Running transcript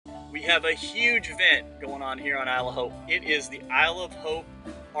we have a huge event going on here on Isle of Hope. It is the Isle of Hope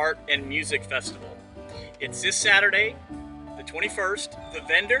Art and Music Festival. It's this Saturday, the 21st. The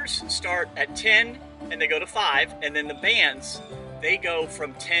vendors start at 10 and they go to 5, and then the bands, they go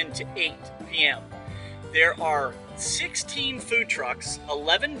from 10 to 8 p.m. There are 16 food trucks,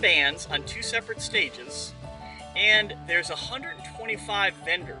 11 bands on 2 separate stages, and there's 125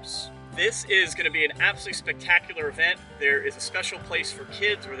 vendors. This is going to be an absolutely spectacular event. There is a special place for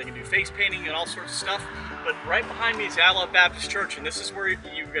kids where they can do face painting and all sorts of stuff. But right behind me is the Isle of Baptist Church, and this is where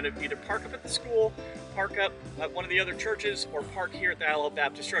you're going to either park up at the school, park up at one of the other churches, or park here at the Isle of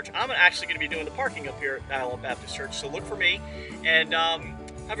Baptist Church. I'm actually going to be doing the parking up here at the Isle of Baptist Church, so look for me. And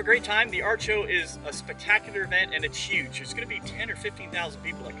have a great time. The art show is a spectacular event, and it's huge. There's going to be 10 or 15,000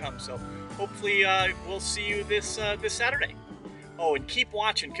 people that come, so hopefully we'll see you this Saturday. Oh, and keep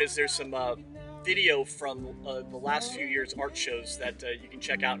watching, because there's some video from the last few years' art shows that you can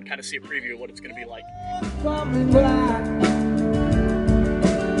check out and kind of see a preview of what it's going to be like. All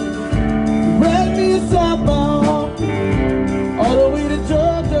the way to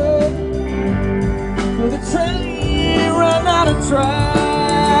Georgia, for the train ran out of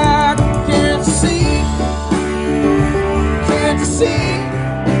track. Can't you see? Can't you see?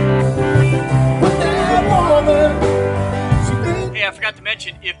 But that woman. Hey, I forgot to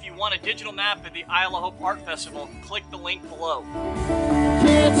mention, if you want a digital map of the Isle of Hope Art Festival, click the link below.